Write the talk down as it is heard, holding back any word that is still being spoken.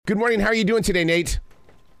Good morning. How are you doing today, Nate?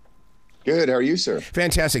 Good. How are you, sir?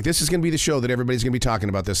 Fantastic. This is going to be the show that everybody's going to be talking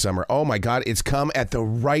about this summer. Oh, my God. It's come at the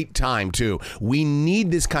right time, too. We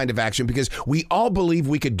need this kind of action because we all believe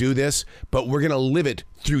we could do this, but we're going to live it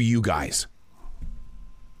through you guys.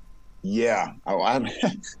 Yeah.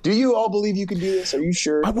 Do you all believe you can do this? Are you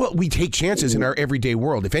sure? Well, we take chances in our everyday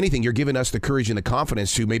world. If anything, you're giving us the courage and the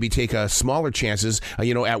confidence to maybe take smaller chances,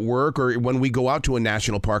 at work or when we go out to a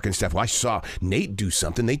national park and stuff. Well, I saw Nate do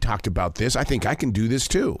something. They talked about this. I think I can do this,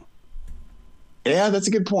 too. Yeah, that's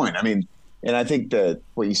a good point. I mean, and I think that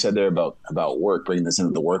what you said there about work, bringing this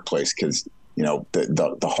into the workplace, because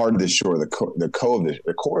the heart of the show, the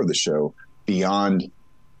core of the show, beyond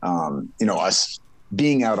us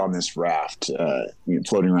being out on this raft,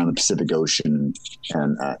 floating around the Pacific Ocean,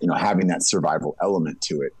 and having that survival element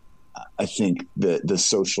to it. I think the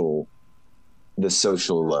social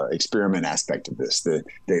experiment aspect of this,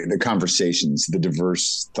 the conversations, the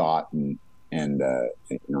diverse thought and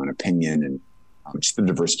an opinion, and just the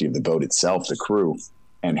diversity of the boat itself, the crew,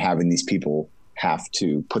 and having these people have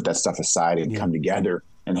to put that stuff aside and come together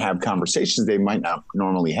and have conversations they might not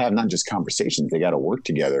normally have. Not just conversations, they got to work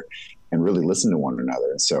together and really listen to one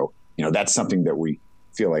another. And so, that's something that we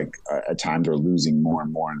feel like at times are losing more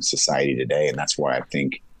and more in society today. And that's why I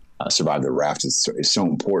think Survive the Raft is so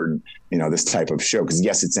important, this type of show, because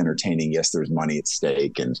yes, it's entertaining. Yes, there's money at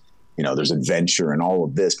stake and, there's adventure and all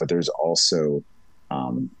of this, but there's also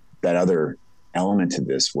that other element to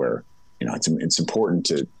this where, it's important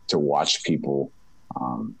to watch people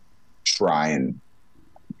try and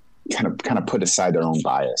kind of put aside their own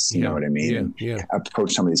bias, you know what I mean? Yeah.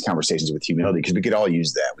 Approach some of these conversations with humility, because we could all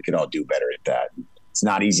use that. We could all do better at that. It's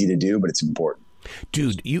not easy to do, but it's important.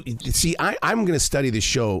 Dude, you see, I'm going to study this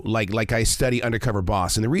show like I study Undercover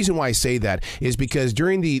Boss. And the reason why I say that is because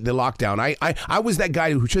during the lockdown, I was that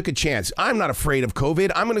guy who took a chance. I'm not afraid of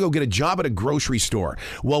COVID. I'm going to go get a job at a grocery store.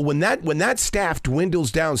 Well, when that staff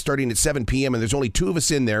dwindles down starting at 7 p.m. and there's only 2 of us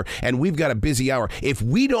in there and we've got a busy hour, if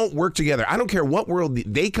we don't work together, I don't care what world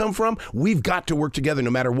they come from, we've got to work together no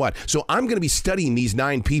matter what. So I'm going to be studying these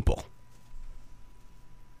 9 people.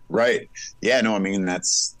 Right. Yeah, no, I mean,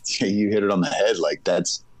 you hit it on the head. Like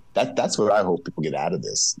that's what I hope people get out of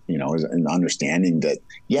this, is an understanding that,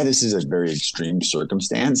 this is a very extreme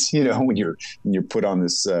circumstance, when you're put on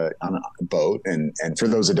this, on a boat. And for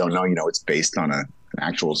those that don't know, it's based on an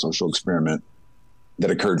actual social experiment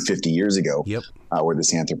that occurred 50 years ago, where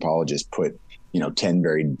this anthropologist put, 10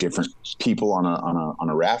 very different people on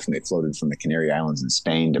a raft, and they floated from the Canary Islands in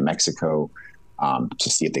Spain to Mexico, to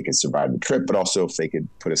see if they could survive the trip, but also if they could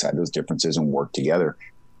put aside those differences and work together.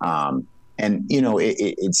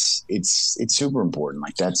 It's super important.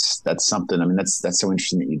 Like that's something, I mean, that's so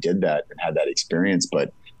interesting that you did that and had that experience,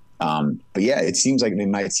 but yeah, it seems like they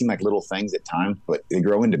might seem like little things at times, but they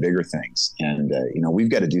grow into bigger things. And, we've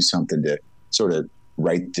got to do something to sort of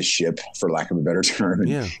right the ship, for lack of a better term,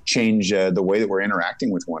 and change the way that we're interacting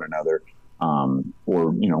with one another. Or,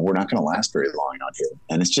 we're not going to last very long out here.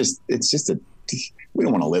 And we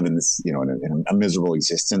don't want to live in this, in a miserable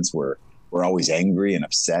existence where we're always angry and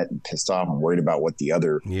upset and pissed off and worried about what the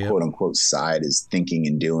other quote unquote side is thinking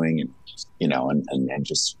and doing, and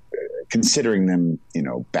just considering them,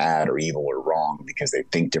 bad or evil or wrong because they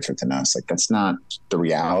think different than us. Like that's not the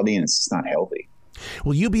reality, and it's just not healthy.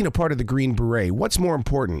 Well, you being a part of the Green Beret, what's more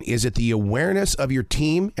important? Is it the awareness of your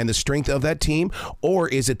team and the strength of that team, or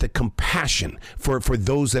is it the compassion for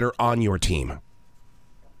those that are on your team?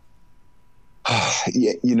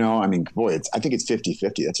 Yeah, I mean, boy, I think it's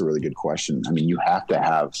 50-50. That's a really good question. I mean, you have to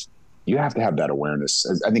have that awareness.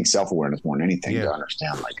 I think self-awareness more than anything to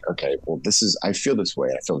understand, like, okay, well, I feel this way.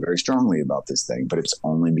 I feel very strongly about this thing, but it's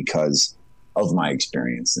only because of my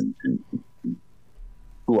experience and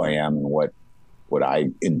who I am and what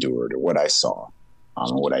I endured or what I saw,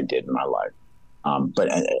 and what I did in my life.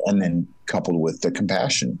 And then coupled with the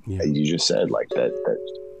compassion that you just said, like that,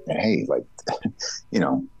 hey, like,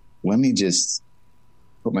 let me just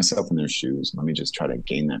put myself in their shoes. Let me just try to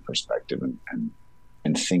gain that perspective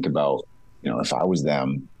and think about, if I was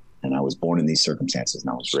them and I was born in these circumstances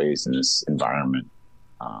and I was raised in this environment,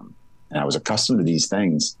 and I was accustomed to these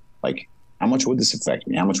things, like how much would this affect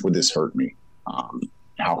me? How much would this hurt me?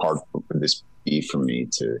 How hard would this be for me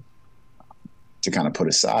to kind of put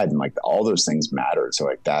aside? And like all those things mattered. So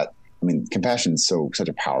like that, I mean, compassion is such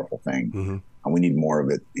a powerful thing, and we need more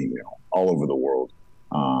of it, all over the world.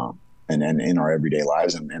 And then in our everyday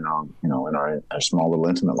lives and in our small little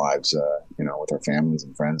intimate lives, with our families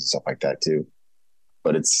and friends and stuff like that too.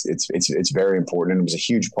 But it's very important. And it was a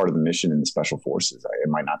huge part of the mission in the Special Forces. It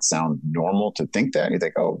might not sound normal to think that. You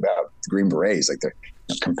think, oh, about the Green Berets, like the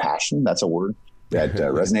compassion, that's a word. that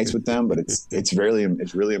resonates with them, but it's really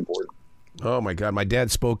important. Oh my God! My dad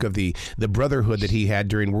spoke of the brotherhood that he had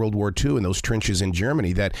during World War II in those trenches in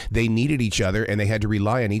Germany. That they needed each other and they had to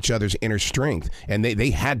rely on each other's inner strength, and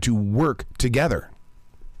they had to work together.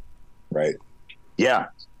 Right. Yeah.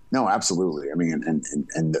 No, absolutely. I mean,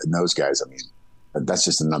 and those guys. I mean, that's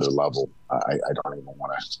just another level. I don't even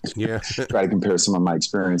want to try to compare some of my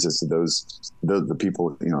experiences to the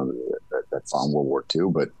people that fought in World War II.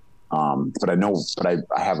 But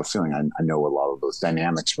I have a feeling I know a lot of those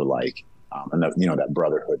dynamics were like. And that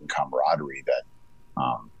brotherhood and camaraderie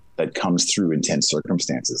that comes through intense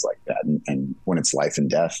circumstances like that, and when it's life and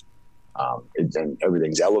death, and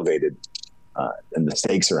everything's elevated, and the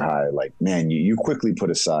stakes are high. Like, man, you quickly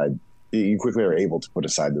are able to put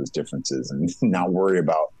aside those differences and not worry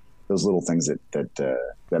about those little things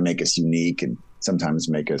that make us unique and sometimes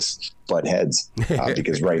make us butt heads.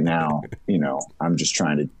 Because right now, I just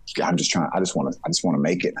want to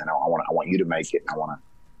make it, and I want you to make it, and I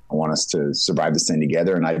want us to survive this thing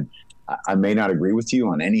together. And I may not agree with you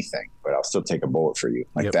on anything, but I'll still take a bullet for you.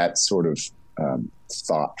 Like that sort of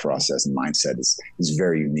thought process and mindset is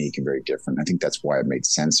very unique and very different. I think that's why it made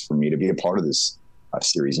sense for me to be a part of this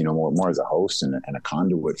series, more as a host and a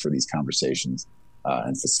conduit for these conversations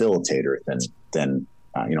and facilitator than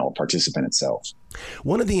a participant itself.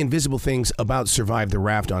 One of the invisible things about Survive the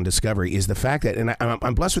Raft on Discovery is the fact that, and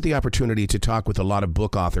I'm blessed with the opportunity to talk with a lot of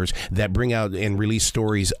book authors that bring out and release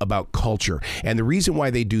stories about culture. And the reason why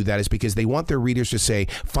they do that is because they want their readers to say,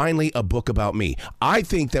 finally, a book about me. I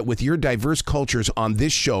think that with your diverse cultures on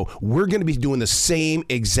this show, we're going to be doing the same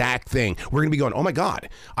exact thing. We're going to be going, oh my God,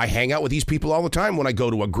 I hang out with these people all the time when I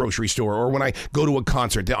go to a grocery store or when I go to a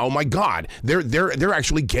concert. Oh my God, they're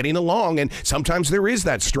actually getting along. And sometimes there is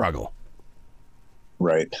that struggle.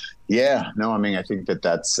 Right. Yeah. No, I mean, I think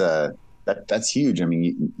that's huge. I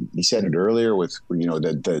mean, you said it earlier with,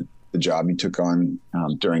 the job you took on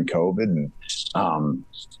during COVID. And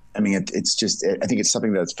I mean, it's just, I think it's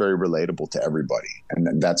something that's very relatable to everybody.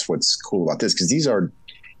 And that's what's cool about this, because these are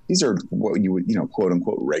what you would, quote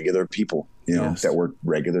unquote, regular people, Yes. that work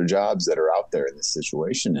regular jobs that are out there in this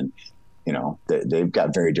situation. And, they've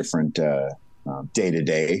got very different day to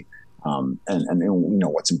day. And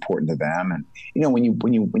what's important to them, and when you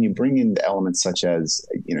bring in the elements such as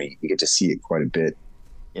you get to see it quite a bit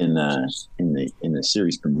in the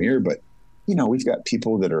series premiere, but we've got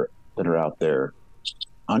people that are out there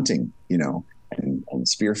hunting, and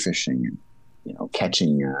spearfishing, and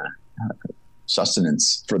catching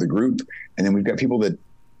sustenance for the group, and then we've got people that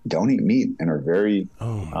don't eat meat and are very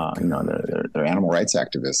they're animal rights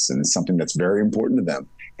activists, and it's something that's very important to them,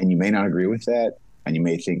 and you may not agree with that. And you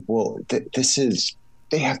may think, well,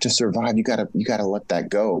 they have to survive. You gotta let that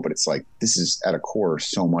go. But it's like, this is at a core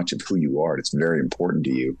so much of who you are. It's very important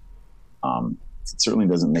to you. It certainly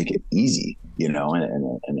doesn't make it easy,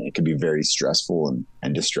 and it can be very stressful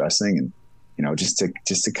and distressing. And, just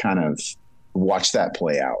to kind of watch that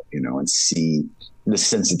play out, and see the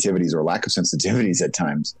sensitivities or lack of sensitivities at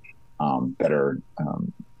times that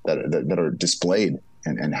are displayed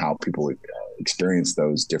and how people experience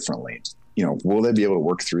those differently. Will they be able to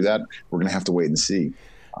work through that? We're going to have to wait and see.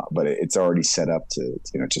 But it's already set up to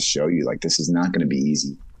show you, like, this is not going to be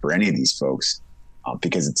easy for any of these folks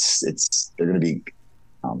because they're going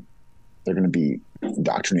to be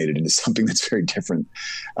indoctrinated into something that's very different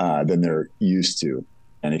than they're used to,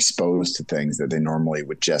 and exposed to things that they normally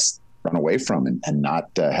would just run away from and not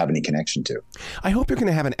have any connection to. I hope you're going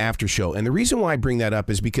to have an after show. And the reason why I bring that up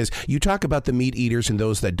is because you talk about the meat eaters and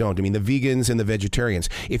those that don't. I mean, the vegans and the vegetarians.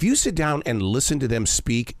 If you sit down and listen to them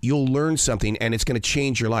speak, you'll learn something and it's going to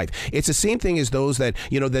change your life. It's the same thing as those that,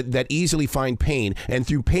 that easily find pain, and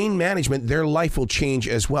through pain management, their life will change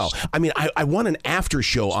as well. I mean, I want an after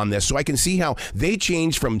show on this so I can see how they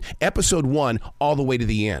changed from episode 1 all the way to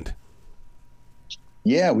the end.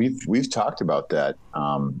 Yeah, we've talked about that,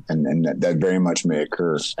 and that very much may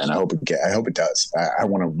occur, and I hope it does. I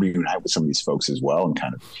want to reunite with some of these folks as well and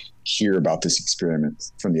kind of hear about this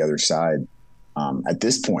experiment from the other side. At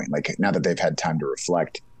this point, like, now that they've had time to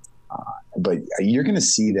reflect, but you're going to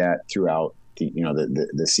see that throughout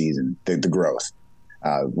the season, the growth,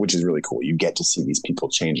 which is really cool. You get to see these people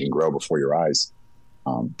change and grow before your eyes.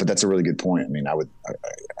 But that's a really good point. I mean, I would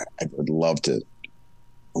love to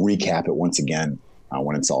recap it once again.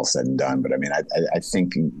 When it's all said and done. But I mean, I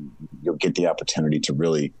think you'll get the opportunity to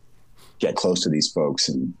really get close to these folks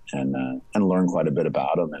and learn quite a bit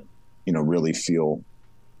about them, and, really feel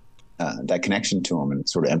that connection to them and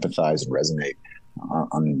sort of empathize and resonate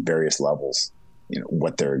on various levels,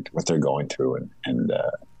 what they're going through. And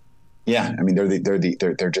yeah, I mean,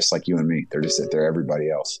 they're just like you and me. They're everybody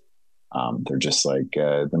else. They're just like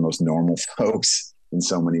the most normal folks in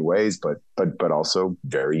so many ways, but also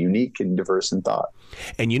very unique and diverse in thought.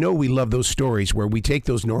 And we love those stories where we take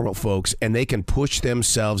those normal folks and they can push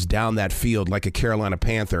themselves down that field like a Carolina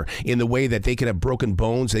Panther in the way that they could have broken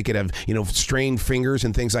bones, they could have, strained fingers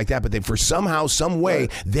and things like that. But for somehow, some way,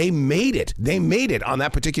 they made it. They made it on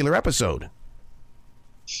that particular episode.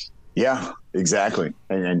 Yeah, exactly.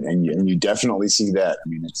 And you definitely see that. I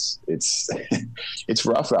mean, it's it's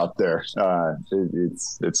rough out there.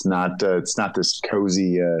 It's not this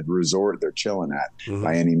cozy resort they're chilling at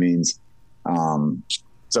by any means.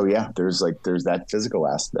 So yeah, there's that physical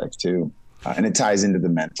aspect too. And it ties into the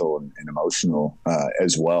mental and emotional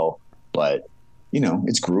as well. But,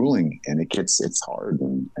 it's grueling and it's hard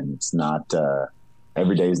and it's not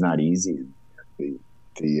every day is not easy.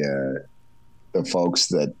 The folks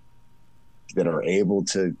that are able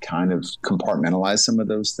to kind of compartmentalize some of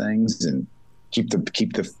those things and keep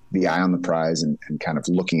the eye on the prize and kind of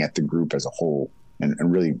looking at the group as a whole and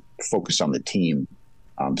really focus on the team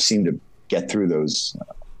seem to get through those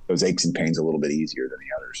aches and pains a little bit easier than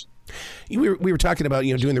the others. We were talking about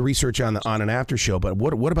doing the research on an after show, but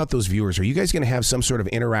what about those viewers? Are you guys going to have some sort of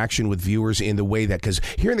interaction with viewers in the way that, because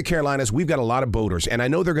here in the Carolinas we've got a lot of boaters, and I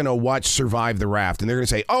know they're going to watch Survive the Raft, and they're going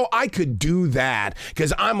to say, "Oh, I could do that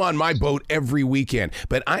because I'm on my boat every weekend."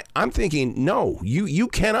 But I'm thinking, no, you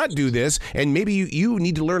cannot do this, and maybe you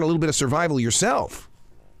need to learn a little bit of survival yourself.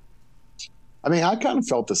 I mean, I kind of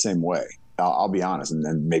felt the same way. I'll be honest, and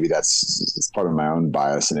then maybe it's part of my own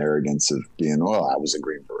bias and arrogance of being, well, I was a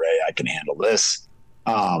Green Beret, I can handle this,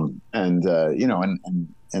 and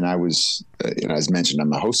I was, as mentioned,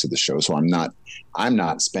 I'm a host of the show, so I'm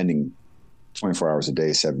not spending 24 hours a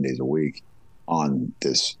day, 7 days a week on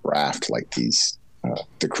this raft like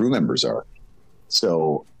the crew members are.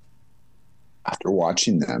 So after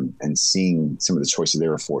watching them and seeing some of the choices they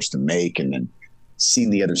were forced to make, and then seeing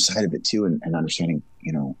the other side of it too, and understanding,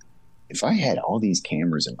 if I had all these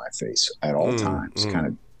cameras in my face at all times, kind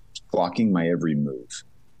of blocking my every move,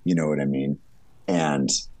 you know what I mean? And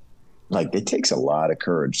it takes a lot of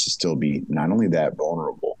courage to still be not only that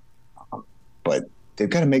vulnerable, but they've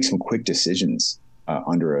got to make some quick decisions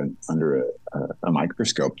under a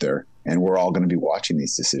microscope there. And we're all going to be watching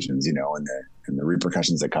these decisions, and the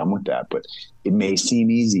repercussions that come with that. But it may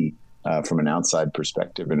seem easy from an outside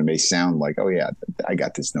perspective, and it may sound like, oh yeah, I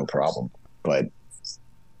got this, no problem. But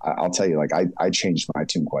I'll tell you, I changed my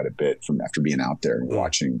tune quite a bit from after being out there and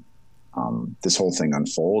watching this whole thing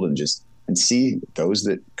unfold and see those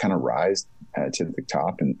that kind of rise to the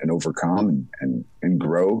top and overcome and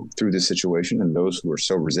grow through the situation, and those who are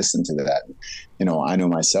so resistant to that. I know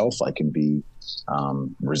myself, I can be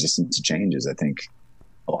resistant to changes. I think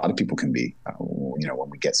a lot of people can be, when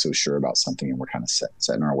we get so sure about something and we're kind of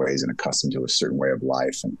set in our ways and accustomed to a certain way of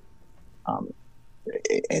life.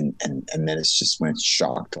 And then it's just when it's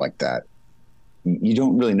shocked like that, you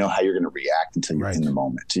don't really know how you're going to react until you're in the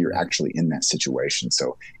moment, until you're actually in that situation.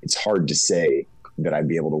 So it's hard to say that I'd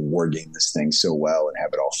be able to war game this thing so well and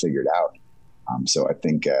have it all figured out. So I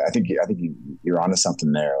think you're onto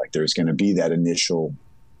something there. Like there's going to be that initial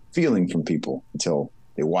feeling from people until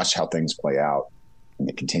they watch how things play out and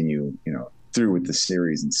they continue, through with the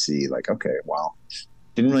series and see okay, well,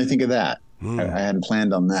 didn't really think of that. I hadn't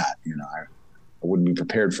planned on that. I wouldn't be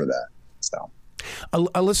prepared for that. So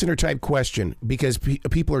a listener type question, because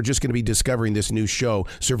people are just going to be discovering this new show,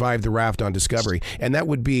 Survive the Raft on Discovery. And that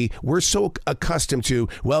would be, we're so accustomed to,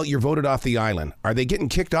 well, you're voted off the island. Are they getting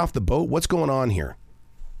kicked off the boat? What's going on here?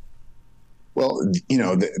 Well,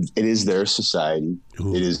 it is their society.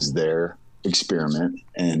 Ooh. It is their experiment.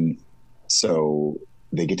 And so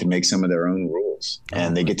they get to make some of their own rules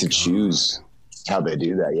and they get to choose how they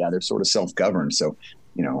do that. Yeah, they're sort of self-governed. So,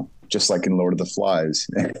 just like in Lord of the Flies,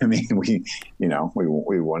 I mean, we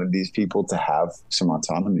wanted these people to have some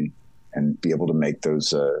autonomy and be able to make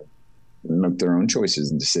make their own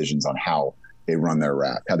choices and decisions on how they run their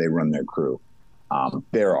raft, how they run their crew.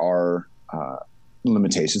 There are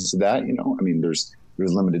limitations to that. I mean, there's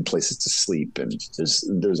limited places to sleep, and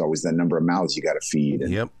there's always that number of mouths you got to feed.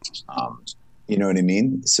 And, yep. You know what I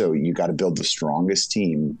mean? So you got to build the strongest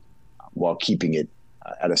team while keeping it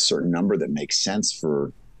at a certain number that makes sense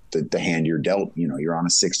for the hand you're dealt. You're on a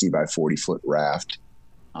 60 by 40 foot raft.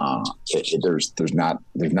 There's not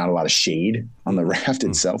a lot of shade on the raft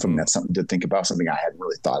itself. I mean, that's something to think about, something I hadn't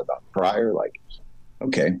really thought about prior. Like,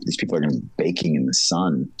 okay, these people are going to be baking in the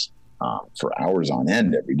sun for hours on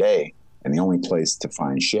end every day. And the only place to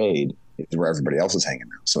find shade is where everybody else is hanging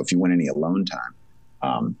out. So if you want any alone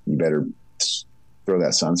time, you better throw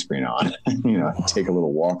that sunscreen on, take a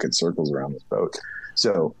little walk in circles around this boat.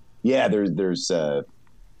 So yeah, there's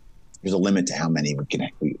there's a limit to how many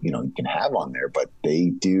you can have on there, but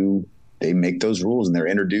they make those rules, and they're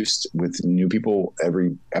introduced with new people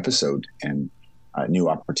every episode, and new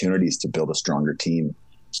opportunities to build a stronger team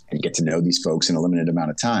and get to know these folks in a limited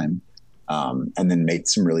amount of time. And then make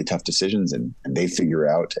some really tough decisions, and they figure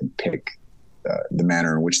out and pick the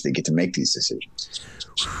manner in which they get to make these decisions.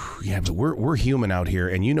 Yeah, but we're human out here,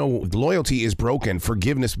 and loyalty is broken.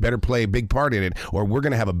 Forgiveness better play a big part in it, or we're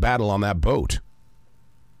going to have a battle on that boat.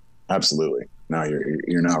 Absolutely. No,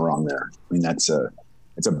 you're not wrong there. I mean, it's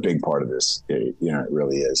a big part of this. It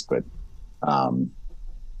really is. But and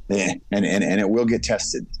it will get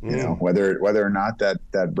tested. Whether or not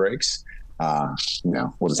that breaks.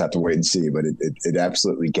 We'll just have to wait and see. But it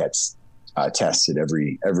absolutely gets tested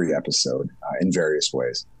every episode in various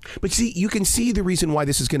ways. But see, you can see the reason why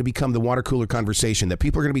this is going to become the water cooler conversation, that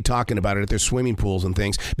people are going to be talking about it at their swimming pools and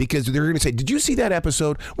things, because they're going to say, did you see that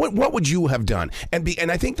episode? What would you have done? And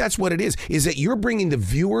I think that's what it is that you're bringing the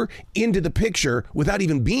viewer into the picture without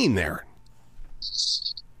even being there.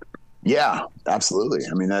 Yeah, absolutely.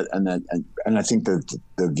 I mean, and I think that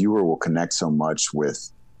the viewer will connect so much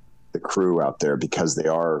with the crew out there because they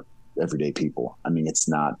are everyday people. I mean, it's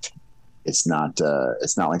not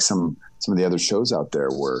like some of the other shows out there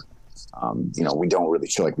where, we don't really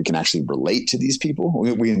feel like we can actually relate to these people.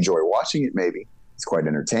 We enjoy watching it. Maybe it's quite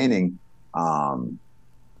entertaining. But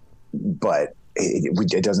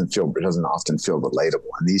it doesn't often feel relatable.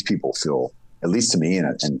 And these people feel, at least to me and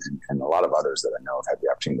a lot of others that I know have had the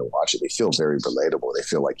opportunity to watch it, they feel very relatable. They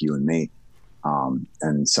feel like you and me,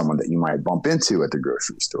 and someone that you might bump into at the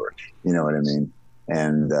grocery store. You know what I mean?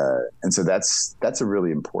 And so that's a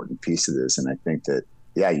really important piece of this. And I think that,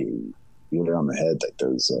 you hit it on the head, like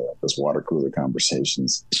those water cooler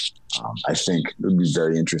conversations. I think it would be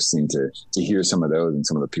very interesting to hear some of those and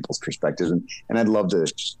some of the people's perspectives. And I'd love to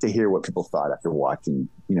hear what people thought after watching,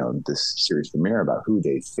 this series premiere about who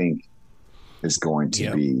they think is going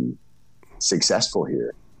to be successful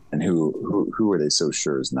here, and who are they so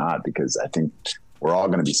sure is not, because I think we're all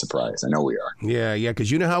going to be surprised. I know we are. Yeah,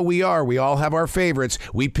 because you know how we are. We all have our favorites.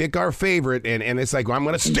 We pick our favorite, and it's like, well, I'm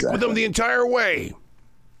going to stick with them the entire way.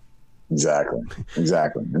 Exactly.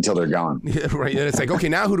 Until they're gone. Yeah, right. And it's like, okay,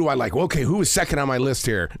 now who do I like? Well, okay, who is second on my list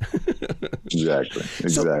here? Exactly.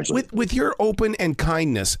 So with your open and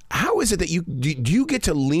kindness, how is it that do you get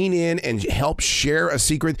to lean in and help share a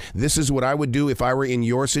secret? This is what I would do if I were in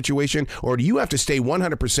your situation, or do you have to stay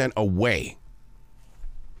 100% away?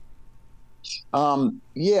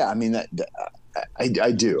 Yeah, I mean,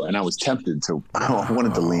 I do. And I was tempted to, I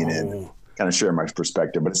wanted to lean in, kind of share my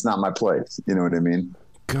perspective, but it's not my place. You know what I mean?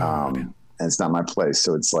 And it's not my place.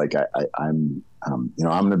 So it's like, I'm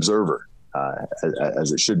an observer,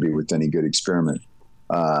 as it should be with any good experiment,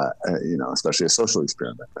 especially a social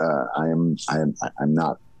experiment. I'm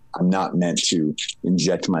not meant to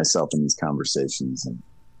inject myself in these conversations and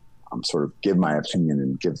sort of give my opinion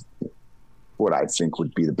and give what I think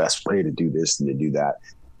would be the best way to do this and to do that.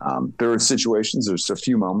 There are situations, there's a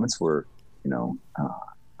few moments where, I'm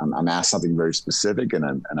asked something very specific,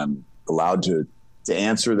 and I'm allowed to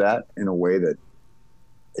answer that in a way that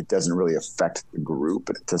it doesn't really affect the group,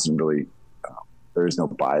 and it doesn't really, there is no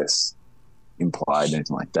bias implied,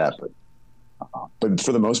 anything like that. But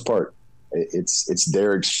for the most part, it's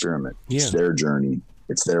their experiment, it's their journey,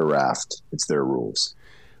 it's their raft, it's their rules.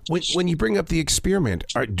 When you bring up the experiment,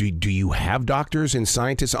 do you have doctors and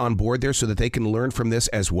scientists on board there so that they can learn from this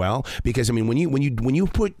as well? Because I mean, when you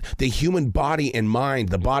put the human body and mind,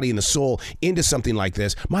 the body and the soul into something like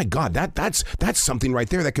this, my God, that's something right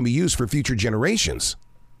there that can be used for future generations.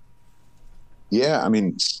 Yeah, I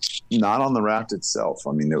mean, not on the raft itself.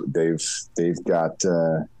 I mean, they've got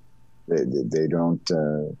they don't.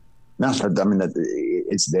 No, I mean,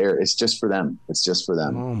 it's there. It's just for them. It's just for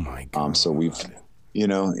them. Oh my God. So we've. I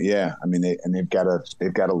mean, they've got to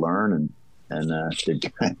learn and they've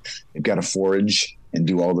got to forage and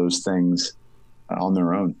do all those things on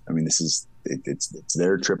their own. I mean, it's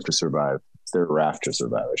their trip to survive. It's their raft to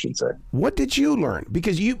survive, I should say. What did you learn?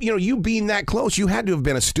 Because you being that close, you had to have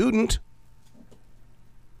been a student.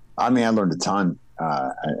 I mean, I learned a ton,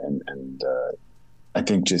 and I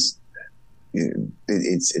think just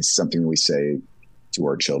it's something we say to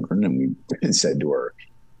our children, and we said to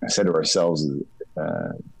ourselves.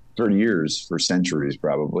 30 years, for centuries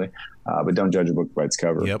probably, but don't judge a book by its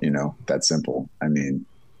cover. Yep. That simple. I mean,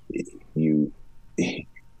 you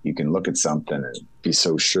can look at something and be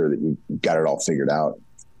so sure that you got it all figured out,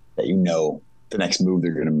 that the next move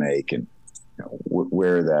they're going to make, and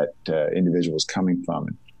where that individual is coming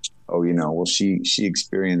from, and she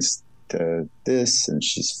experienced this and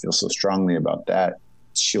she feels so strongly about that,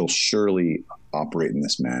 she'll surely operate in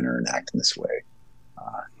this manner and act in this way.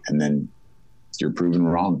 And then you're proven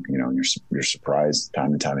wrong, and you're surprised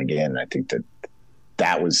time and time again. And I think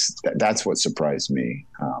that's what surprised me.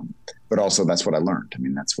 But also that's what I learned. I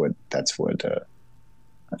mean, that's what I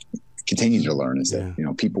continue to learn is that,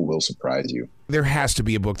 people will surprise you. There has to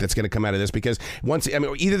be a book that's going to come out of this, because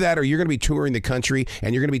either that or you're going to be touring the country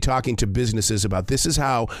and you're going to be talking to businesses about this is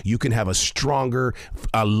how you can have a stronger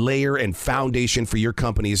layer and foundation for your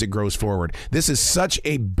company as it grows forward. This is such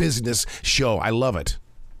a business show. I love it.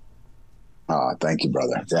 Thank you,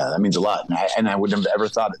 brother. Yeah, that means a lot. And I wouldn't have ever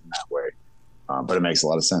thought it in that way. But it makes a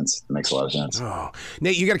lot of sense. Oh.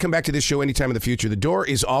 Nate, you got to come back to this show anytime in the future. The door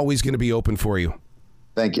is always going to be open for you.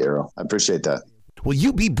 Thank you, Errol. I appreciate that. Well,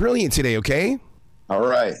 you be brilliant today, okay? All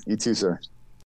right. You too, sir.